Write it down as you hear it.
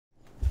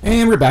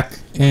And we're back,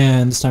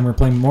 and this time we're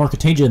playing more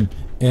Contagion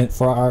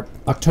for our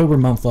October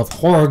month of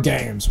horror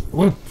games.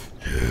 Woo.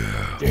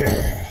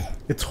 Yeah.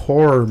 It's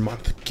horror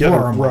month. Get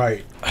horror it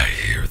right. I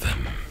hear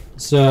them.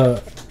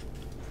 So...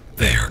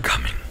 They are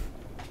coming.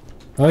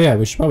 Oh yeah,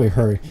 we should probably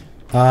hurry.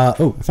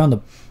 Oh, I found the...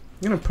 I'm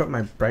gonna put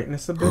my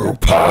brightness a bit. Who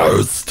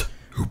paused?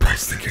 Who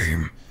priced the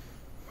game?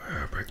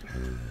 Where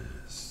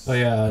brightness? Oh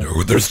yeah.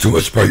 No, there's too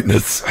much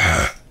brightness.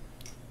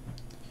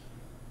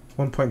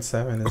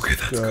 1.7 is okay,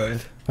 that's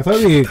good. I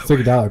thought we had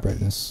 $30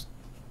 brightness.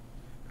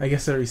 I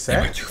guess it reset.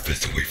 Am I too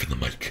far away from the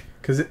mic?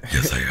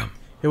 Yes, I am.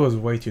 It was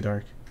way too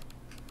dark.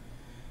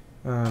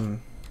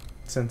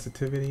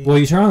 Sensitivity. Well,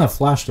 you turn on the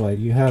flashlight.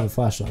 You have a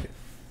flashlight.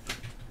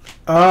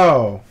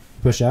 Oh.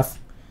 Push F.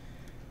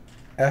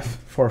 F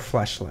for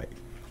flashlight.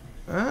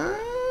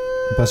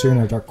 Plus, you're in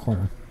a dark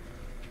corner.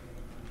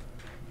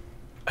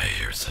 I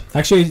hear something.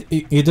 Actually,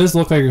 it does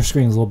look like your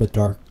screen is a little bit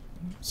dark,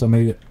 so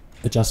maybe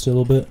adjust it a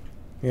little bit.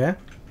 Yeah.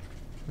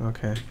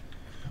 Okay.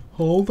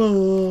 Hold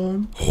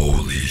on.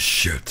 Holy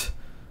shit!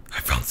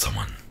 I found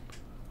someone.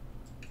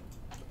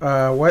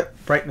 What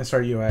brightness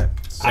are you at?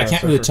 I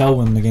can't really tell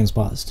when the game's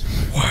paused.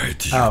 Why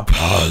do you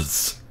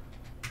pause?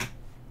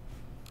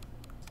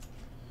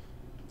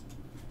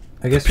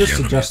 I guess just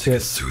adjust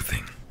it.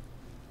 Soothing.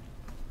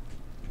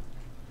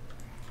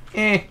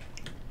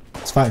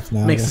 It's fine for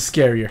now. Makes it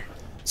scarier.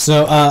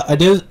 So I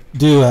did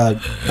do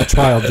a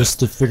trial just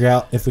to figure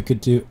out if we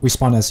could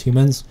respawn as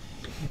humans.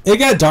 It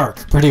got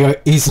dark pretty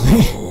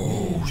easily.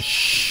 Oh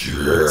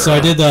shit! So I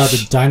did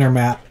the diner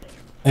map,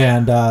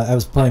 and I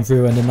was playing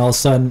through, and then all of a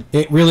sudden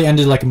it really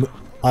ended like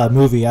a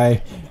movie.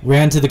 I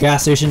ran to the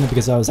gas station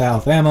because I was out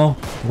of ammo.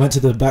 Went to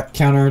the back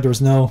counter. There was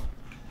no.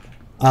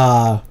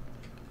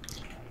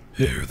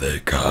 Here they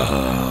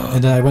come.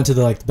 And then I went to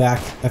the back.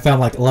 I found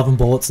like 11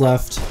 bullets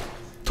left.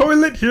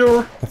 Toilet here.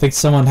 I think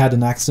someone had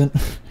an accident.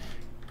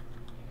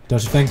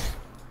 Don't you think?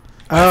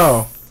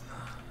 Oh.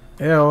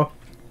 Ew. You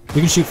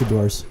can shoot for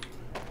doors.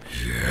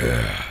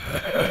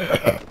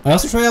 Yeah. I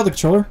also tried out the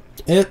controller.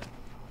 It's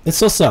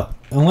still so.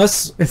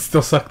 Unless it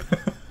still sucks.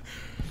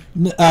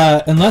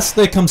 Unless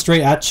they come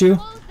straight at you,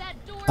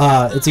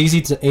 it's easy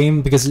to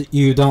aim because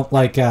you don't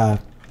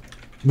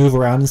move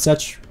around and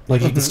such.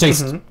 Like you can stay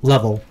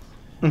level.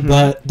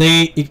 But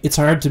it's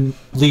hard to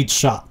lead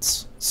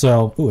shots.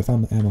 So, ooh, I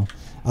found the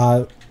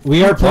ammo.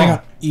 We are playing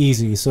on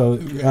easy, so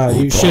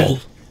you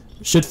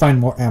should find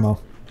more ammo.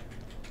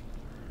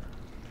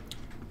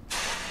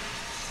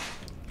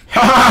 Ha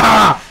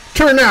ha!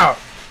 Turn out!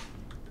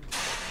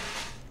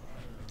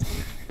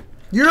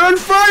 You're on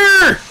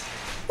fire!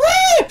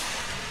 Whee!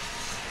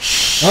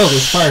 Oh,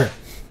 there's fire.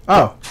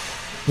 Oh.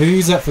 Maybe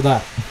use that for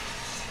that.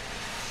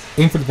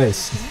 Aim for the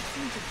base.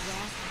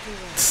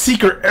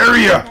 Secret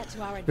area!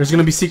 There's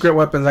gonna be secret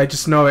weapons, I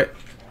just know it.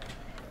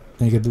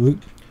 And you get the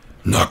loot.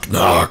 Knock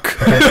knock.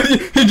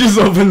 He just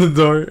opened the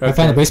door. Okay. I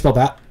found a baseball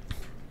bat.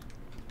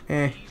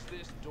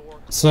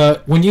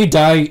 So when you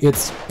die,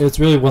 it's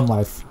really one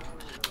life.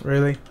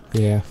 Really?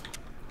 Yeah.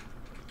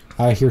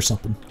 I hear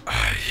something.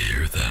 I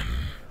hear them.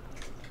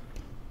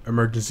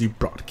 Emergency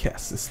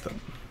broadcast system.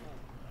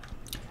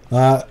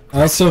 I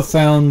also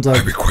found.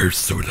 I require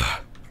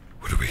soda.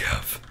 What do we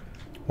have?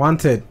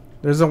 Wanted.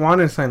 There's a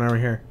wanted sign over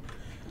here.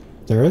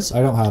 There is?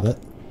 I don't have it.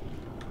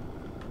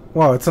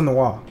 Whoa, it's on the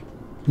wall.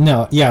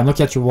 No, yeah, I'm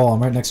looking at your wall.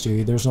 I'm right next to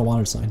you. There's no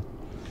wanted sign.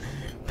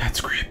 That's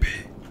creepy.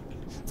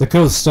 The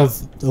ghost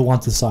of the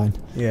wanted sign.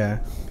 Yeah.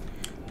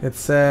 It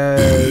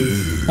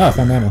says... Oh, I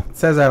found ammo. It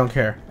says I don't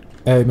care.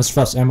 Hey, Mr.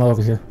 Fuss, ammo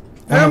over here.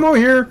 Ammo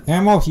here!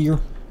 Ammo here.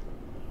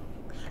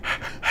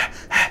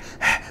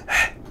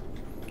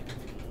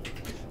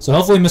 So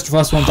hopefully Mr.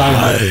 Fuss won't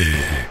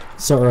die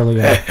so early.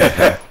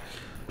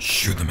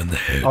 Shoot them in the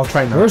head. I'll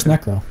try not. Where's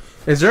Necro?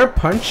 Is there a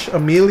punch? A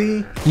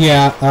melee?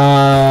 Yeah,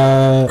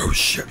 Oh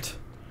shit.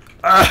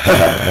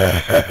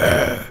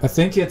 I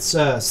think it's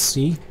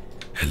C.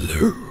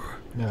 Hello.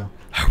 No.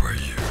 How are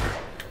you?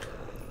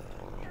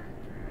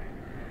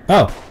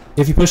 Oh,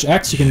 if you push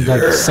X, you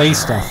can say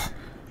stuff.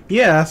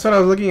 Yeah, that's what I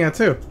was looking at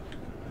too.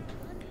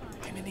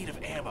 I'm in need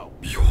of ammo.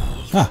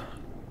 Behold. Huh.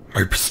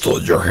 My pistol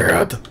in your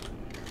head.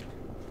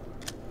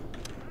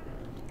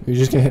 You're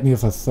just gonna hit me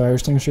with a fire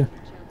extinguisher?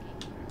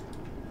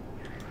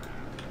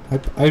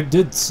 I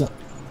did some...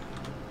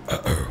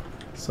 Uh-oh.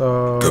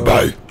 So...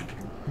 Goodbye.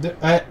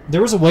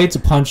 There was a way to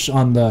punch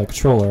on the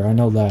controller, I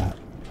know that.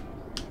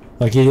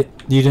 Like, you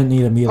didn't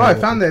need a melee. Oh, I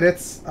found it.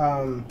 It's,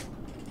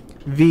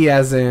 V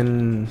as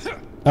in...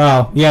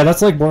 Oh, yeah,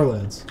 that's like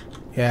Borderlands.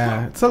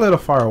 Yeah, it's a little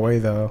far away,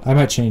 though. I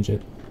might change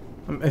it.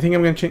 I think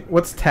I'm gonna change...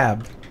 What's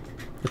tab?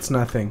 It's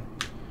nothing.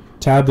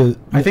 Tab is...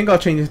 I think I'll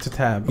change it to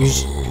tab.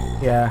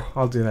 Yeah,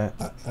 I'll do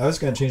that. I was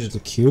gonna change it to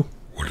Q.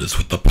 What is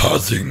with the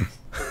pausing?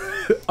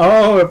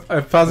 Oh,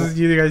 it pauses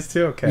you guys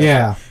too? Okay.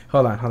 Yeah.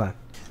 Hold on, hold on.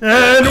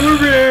 And we're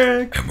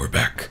back! And we're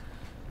back.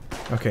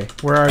 Okay,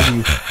 where are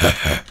you?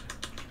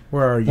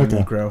 Where are you, Okay.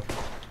 Negro?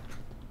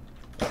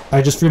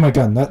 I just threw my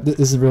gun. That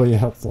isn't really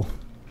helpful.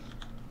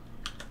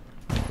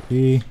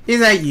 E.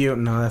 Is that you?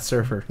 No, that's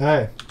Surfer.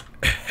 Hey.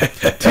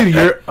 Dude,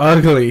 you're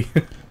ugly.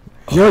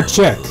 You're a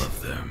chick. All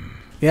of them.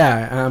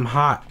 Yeah, I'm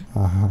hot.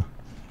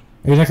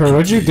 Hey, Necro,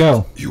 where'd you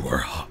go? You are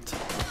hot.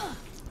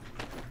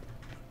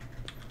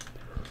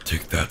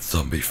 Take that,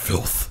 zombie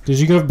filth. Did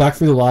you go back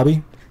through the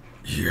lobby?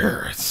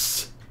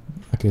 Yes.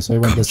 Okay, so I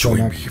went Come this way.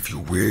 join Necro. me if you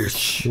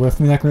wish. You with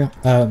me, Necro?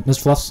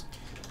 Mr. Fluffs?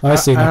 Oh, I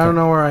see. I Necro. don't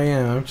know where I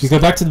am. You go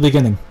back to the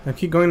beginning. I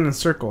keep going in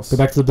circles. Go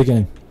back to the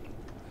beginning.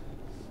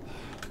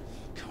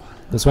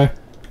 This way.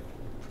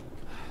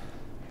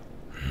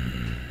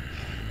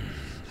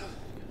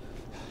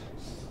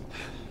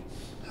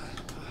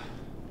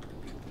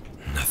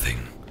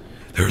 Nothing.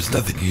 There is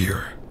nothing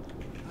here.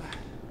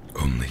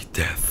 Only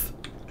death.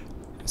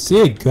 I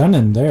see a gun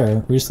in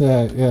there. We just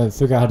gotta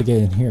figure out how to get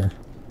in here.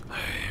 I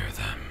hear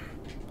them.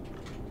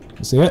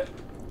 You see it?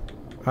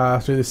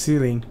 Through the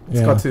ceiling. Let's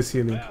Yeah. go to the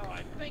ceiling. Well,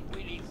 I think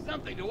we need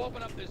something to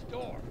open up this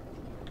door.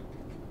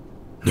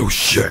 No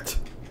shit.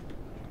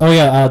 Oh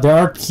yeah, there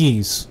are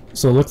keys.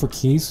 So look for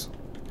keys.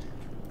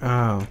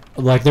 Oh.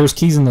 Like there was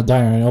keys in the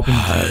diner and it opened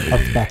up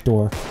the back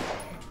door.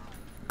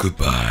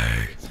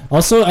 Goodbye.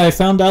 Also, I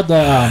found out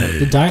that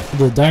the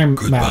diner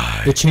Goodbye.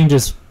 map, it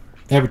changes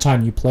every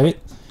time you play it.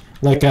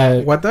 Like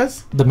What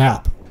does? the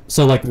map.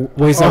 So like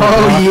ways out.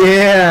 Oh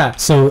yeah.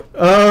 So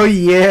Oh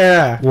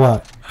yeah.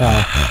 what?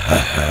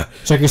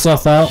 Check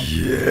yourself out.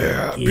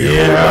 Yeah.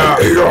 Yeah.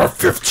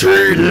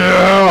 AR-15.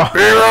 Yeah.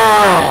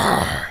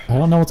 I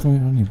don't know what's going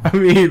on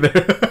anymore. Me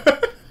either.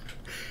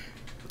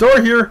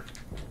 Door here.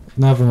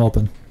 None of them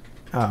open.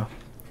 Oh.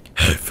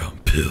 I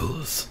found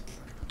pills.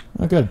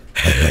 Oh, good.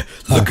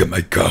 Look at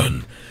my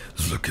gun.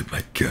 Look at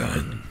my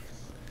gun.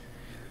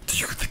 Do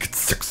you think it's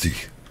sexy?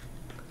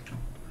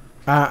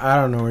 I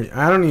don't know where.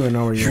 I don't even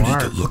know where you You need are.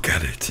 to look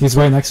at it. He's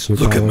right next to you.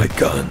 Look at probably. my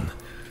gun.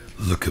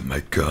 Look at my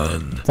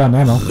gun. Found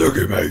ammo. Look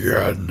at my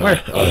gun.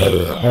 Where? I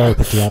already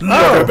picked you up. Look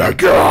at my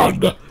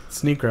gun.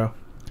 It's Necro.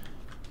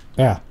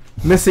 Yeah.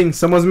 Missing.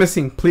 Someone's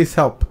missing. Please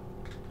help.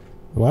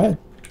 What?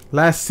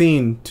 Last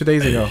seen 2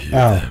 days ago.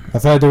 Oh, I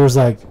thought there was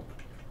like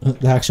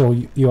the actual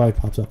UI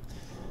pops up.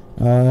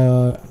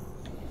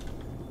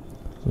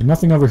 There's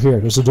nothing over here.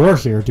 There's a door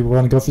here. Do you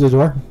want to go through the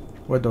door?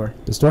 What door?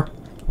 This door?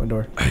 What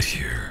door? I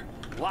hear.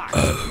 Locked.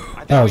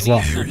 Oh, it's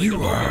locked. Here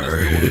you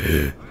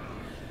are.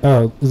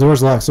 Oh, the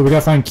door's locked, so we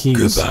gotta find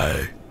keys.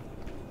 Goodbye.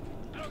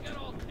 I don't get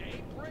all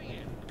day. Bring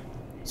it.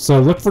 So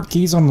look for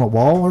keys on the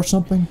wall or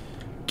something.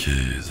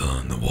 Keys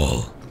on the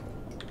wall.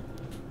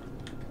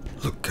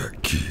 Look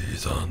at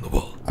keys on the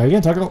wall. Are you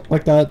gonna talk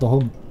like that the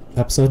whole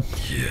episode?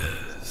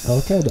 Yes.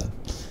 Okay then.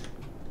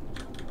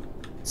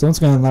 Someone's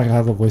gonna not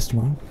have a voice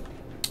tomorrow.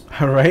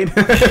 All right.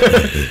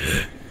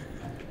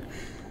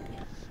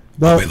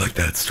 But, Wait, like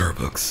that at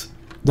Starbucks.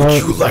 the- Would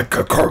you like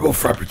a caramel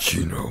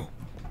frappuccino?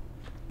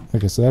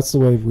 okay, so that's the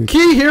way we.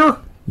 Key here.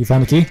 You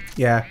found the key?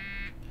 Yeah.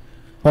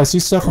 Oh, I see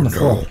stuff on the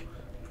floor. No.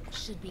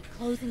 Should be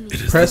closing It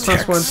these is Press the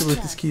plus one text. to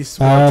with this key.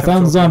 I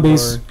found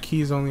zombies.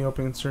 Keys only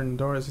open certain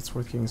doors. It's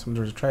worth giving some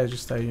doors a try.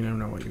 Just that you never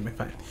know what you may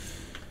find.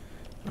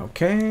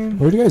 Okay.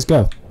 Where'd you guys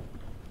go?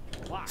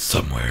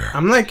 Somewhere.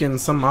 I'm like in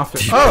some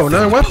office. Deep Oh, within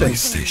another the weapon.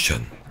 Police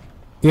station.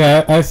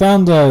 Yeah, I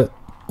found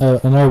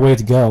another way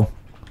to go.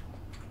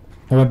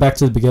 I went back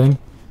to the beginning.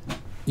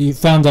 You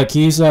found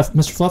keys,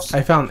 Mr. Fluffs?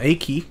 I found a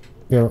key.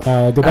 Here,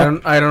 go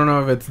back. I don't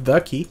know if it's the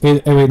key. Hey,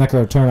 wait,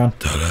 Necro, turn around.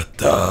 Da da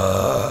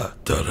da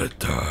da da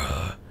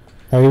da.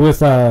 Are you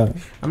with, I'm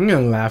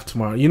gonna laugh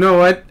tomorrow. You know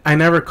what? I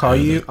never call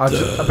you. I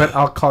bet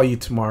I'll call you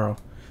tomorrow.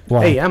 wow.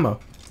 Hey, Ammo. do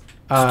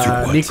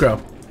what?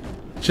 Necro.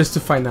 Just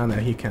to find out that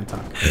he can't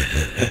talk.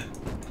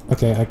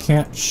 Okay, I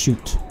can't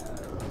shoot.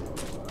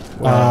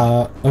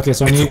 Wow. Okay,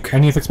 so I It's need, okay. I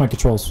need to fix my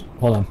controls.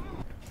 Hold on.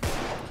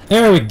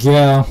 There we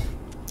go.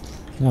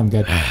 Now I'm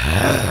good.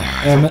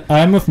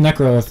 I'm with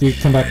Necro. If you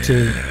come back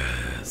to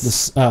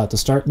this, to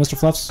start, Mr.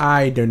 Fluffs.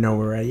 I don't know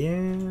where I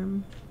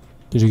am.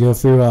 Did you go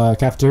through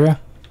cafeteria?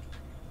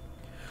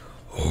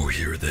 Oh,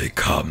 here they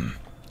come.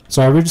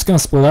 So are we just gonna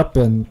split up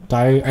and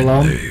die And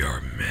alone? they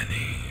are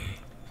many.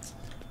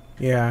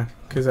 Yeah,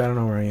 because I don't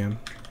know where I am.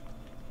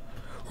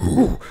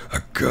 Ooh,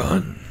 a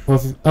gun.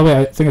 Well, oh wait,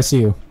 I think I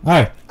see you.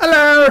 Hi,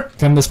 Hello!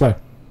 come this way.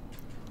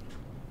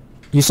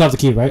 You still have the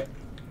key, right?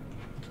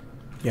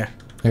 Yeah.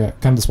 Okay,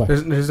 come this way.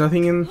 There's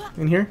nothing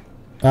in here?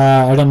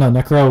 I don't know.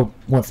 Necro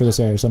went for this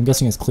area, so I'm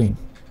guessing it's clean.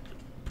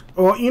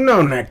 Well, you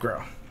know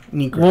Necro.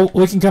 Well,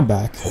 we can come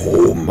back.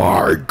 Oh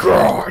my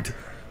god.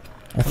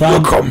 I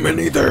found. Look how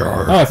many there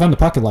are. Oh, I found the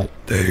pocket light.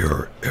 They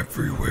are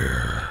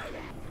everywhere.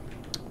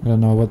 I don't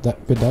know what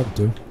that would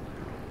do.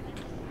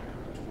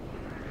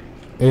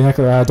 Hey,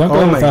 Necro, don't Oh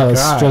go my without us,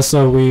 God. just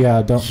so we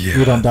don't Yeah,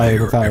 you don't die they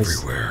are without us.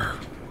 everywhere.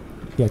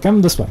 Yeah,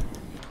 come this way.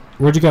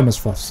 Where'd you go, Miss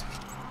Fluffs?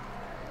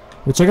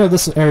 We'll check out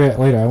this area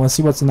later. I want to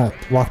see what's in that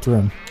locked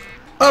room.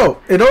 Oh,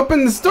 it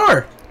opened this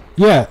door.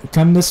 Yeah,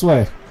 come this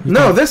way. You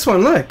No, can- this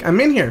one. Look, I'm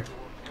in here.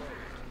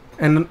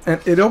 And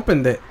it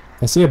opened it.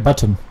 I see a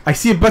button. I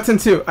see a button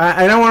too.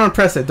 I don't want to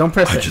press it. Don't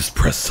press I it. just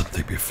pressed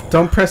something before.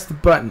 Don't press the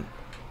button.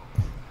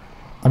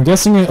 I'm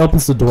guessing it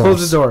opens the door.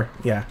 Close the door.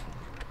 Yeah.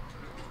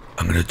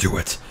 I'm gonna do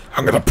it.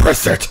 I'm gonna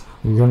press it.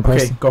 You're gonna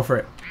press. Okay, go for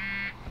it.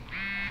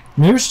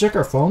 Maybe we should check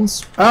our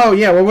phones. Oh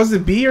yeah, what was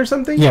it? B or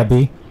something? Yeah,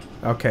 B.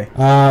 Okay.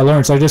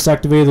 Lawrence, I just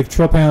activated the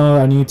control panel.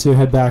 I need to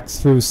head back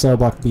through cell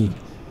block B.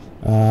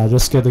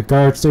 Jessica, the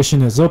guard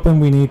station is open.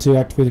 We need to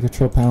activate the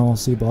control panel,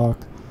 C block.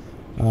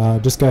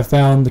 Jessica, I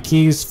found the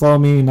keys. Follow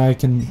me and I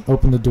can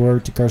open the door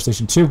to guard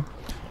station 2.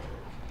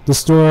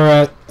 This door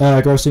at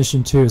guard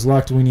station 2 is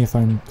locked. We need to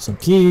find some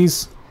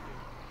keys.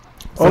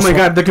 Oh my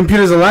god, the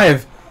computer's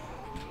alive!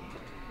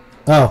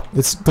 Oh,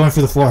 it's going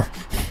through the floor.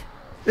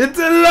 It's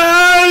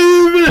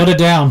alive! Put it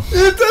down.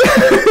 It's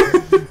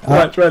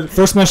alive! Run.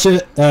 First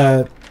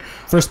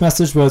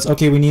message was,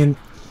 okay, we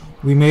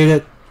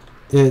made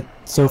it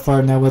so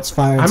far, now let's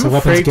find some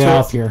weapons to get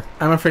out of here.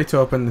 I'm afraid to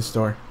open this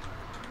door.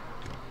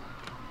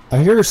 I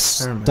hear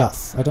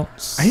stuff. I don't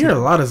I hear a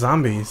lot of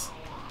zombies.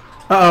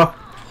 Uh-oh.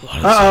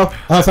 Uh-oh.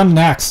 Oh, I found an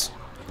axe.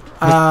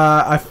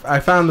 I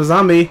found a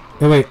zombie.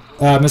 Hey, wait.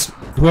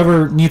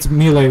 Whoever needs a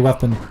melee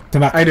weapon,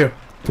 come back. I do.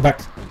 Come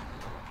back.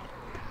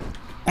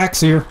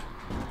 Axe here.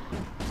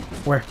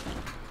 Where?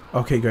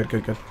 Okay, good.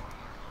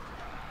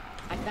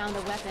 I found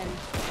a weapon.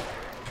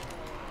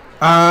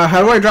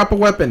 How do I drop a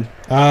weapon?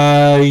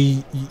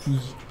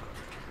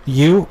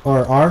 U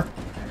or R?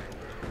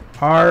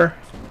 R.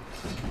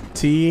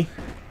 T.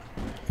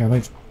 Yeah,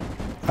 wait.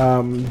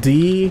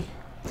 D.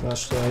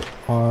 Flashlight.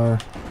 R.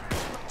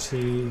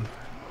 T.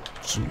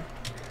 G.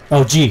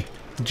 Oh, G.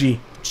 G.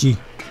 G.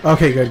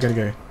 Okay,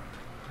 good.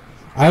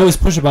 I always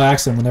push it by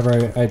accident whenever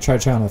I try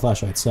to turn on my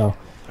flashlight, so...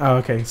 Oh,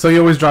 okay. So you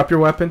always drop your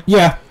weapon?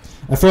 Yeah.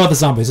 I throw out the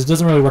zombies. It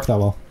doesn't really work that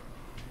well.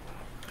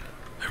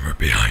 And we're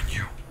behind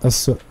you.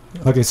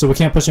 Okay, so we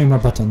can't push any more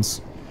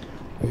buttons.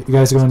 You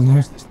guys going in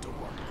here?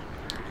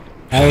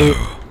 I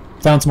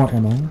found some more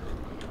ammo.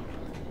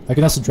 I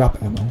can also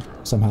drop ammo,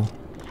 somehow.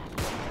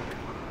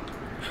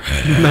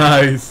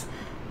 Nice.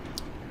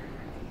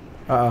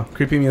 Uh-oh.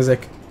 Creepy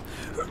music.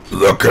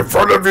 Look in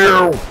front of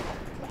you!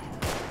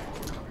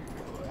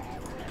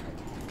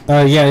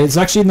 Yeah, it's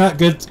actually not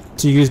good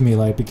to use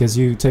melee because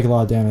you take a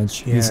lot of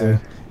damage easily.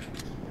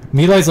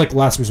 Melee is like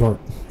last resort.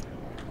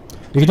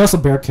 You can also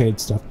barricade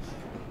stuff.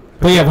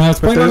 But yeah, when I was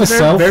playing by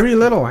myself, very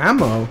little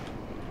ammo.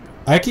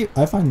 I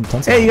find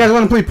tons. Hey, you guys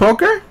want to play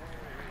poker?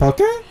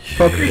 Poker?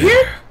 Poker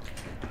here?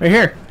 Right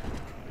here.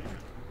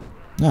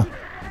 Yeah.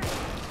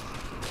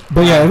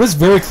 But yeah, it was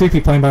very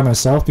creepy playing by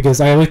myself because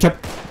I always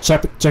kept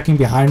checking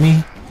behind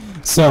me.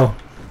 So,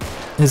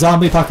 in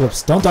zombie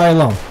apocalypse, don't die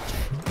alone.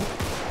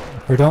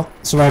 Or don't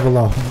survive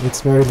alone.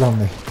 It's very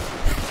lonely.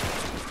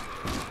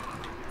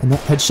 And the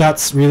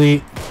headshots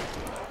really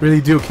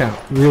do count.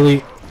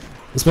 Really,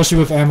 especially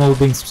with ammo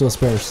being so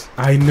sparse.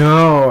 I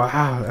know.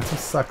 Wow, that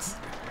just sucks.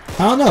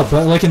 I don't know,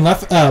 but like in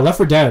Left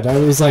 4 Dead, I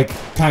was like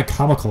kind of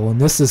comical,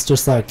 and this is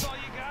just like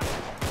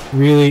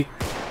really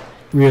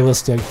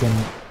realistic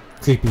and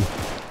creepy.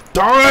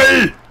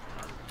 Die!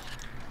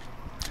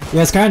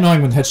 Yeah, it's kind of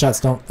annoying when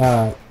headshots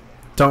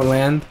don't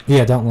land.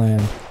 Yeah, don't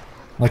land.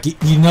 Like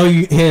you know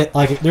you hit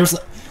like there's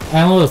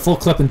I unloaded a full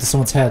clip into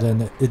someone's head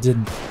and it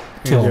didn't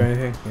kill him.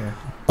 Anything? Yeah.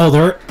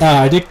 Oh,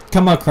 I did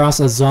come across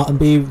a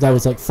zombie that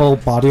was like full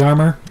body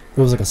armor.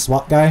 It was like a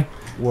SWAT guy.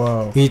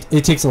 Whoa.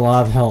 It takes a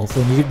lot of health,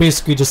 and you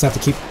basically just have to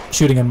keep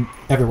shooting him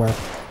everywhere.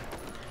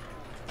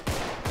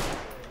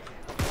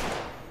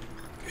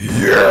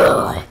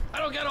 Yeah! I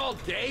don't got all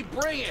day.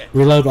 Bring it.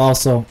 Reload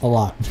also a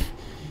lot.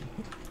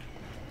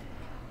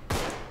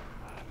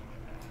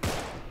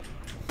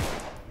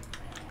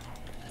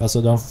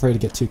 Also, don't afraid to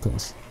get too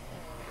close.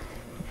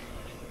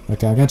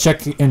 Okay, I'm gonna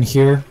check in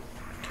here.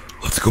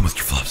 Let's go, Mr.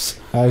 Fluffs.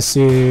 I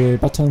see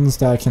buttons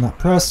that I cannot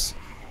press.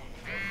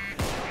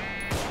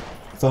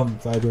 Phone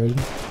vibrated.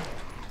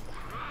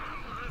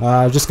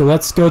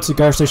 Let's go to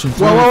guard station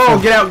 3. Whoa!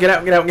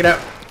 Get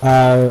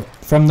out!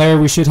 From there,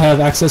 we should have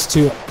access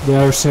to the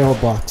other cell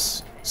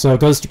blocks. So it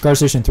goes to guard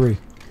station 3.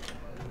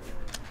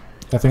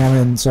 I think I'm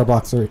in cell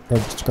block 3,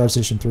 or guard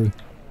station 3.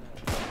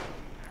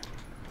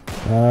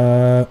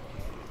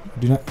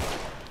 Do not.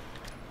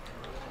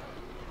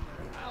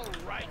 I'll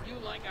ride you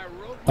like a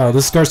rope. Oh,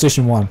 this is guard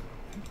station 1.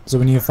 So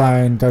we need to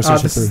find guard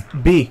station This 3. is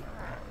B.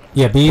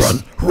 Yeah,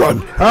 B's.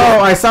 Run! Oh,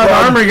 I saw the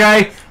armor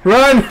guy!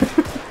 Run!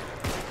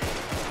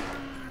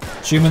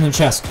 Shoot him in the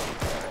chest.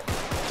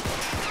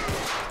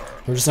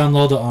 Or just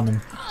unload it on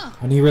him.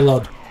 I need to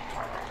reload.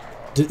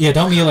 Yeah,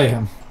 don't melee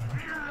him.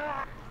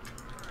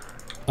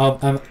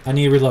 Oh, I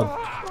need to reload.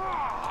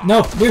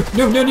 No!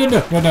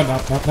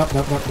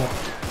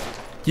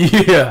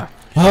 Yeah.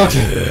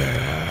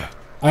 Okay.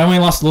 I only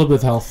lost a little bit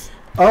of health.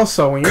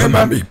 Also, when Come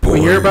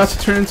you're about to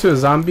turn into a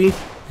zombie,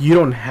 you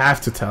don't have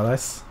to tell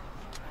us.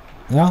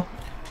 No?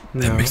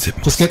 That makes it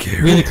more Just get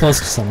scary. really close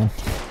to someone.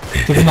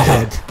 Give him a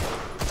hug.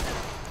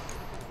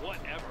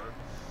 Whatever.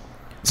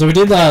 So we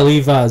did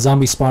leave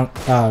zombie spawn.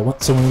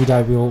 So when we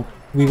die,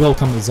 we will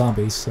come with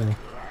zombies. So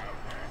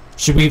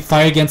should we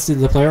fight against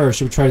the player, or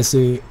should we try to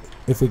see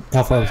if we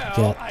how far we can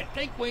Well, get? I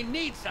think we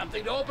need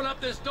something to open up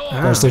this door.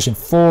 Ah. Guard station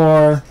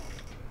 4.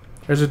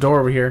 There's a door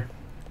over here.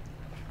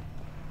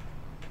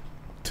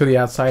 To the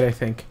outside, I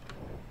think.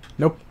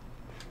 Nope.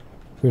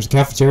 There's a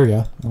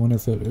cafeteria. I wonder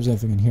if there's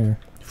anything in here.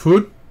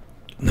 Food?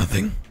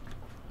 Nothing.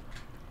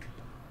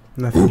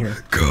 Nothing Ooh,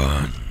 here.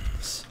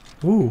 guns.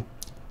 Ooh.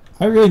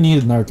 I really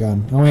need another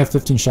gun. I only have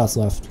 15 shots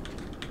left.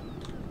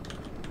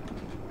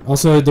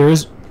 Also, there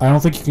is... I don't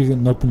think you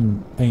can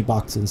open any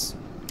boxes.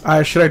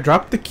 Should I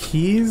drop the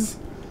keys?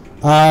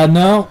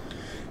 No.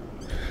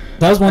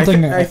 That was one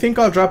thing... I think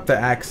I'll drop the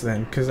axe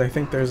then, because I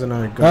think there's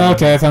another gun. Oh,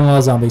 okay, I found a lot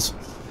of zombies.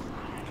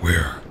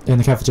 Where? In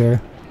the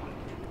cafeteria.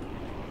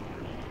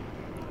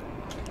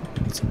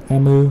 Need some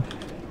ammo.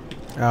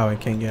 Oh, I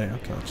can't get it.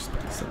 Okay, I'll just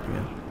pick this up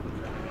again.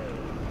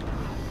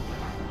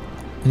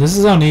 And this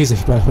is on easy,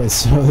 by the way,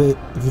 so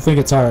if you think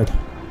it's hard.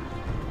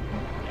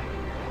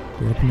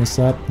 Can you open this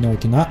up? No, I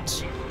cannot.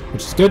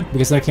 Which is good,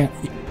 because I can't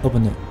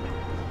open it.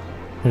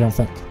 I don't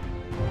think.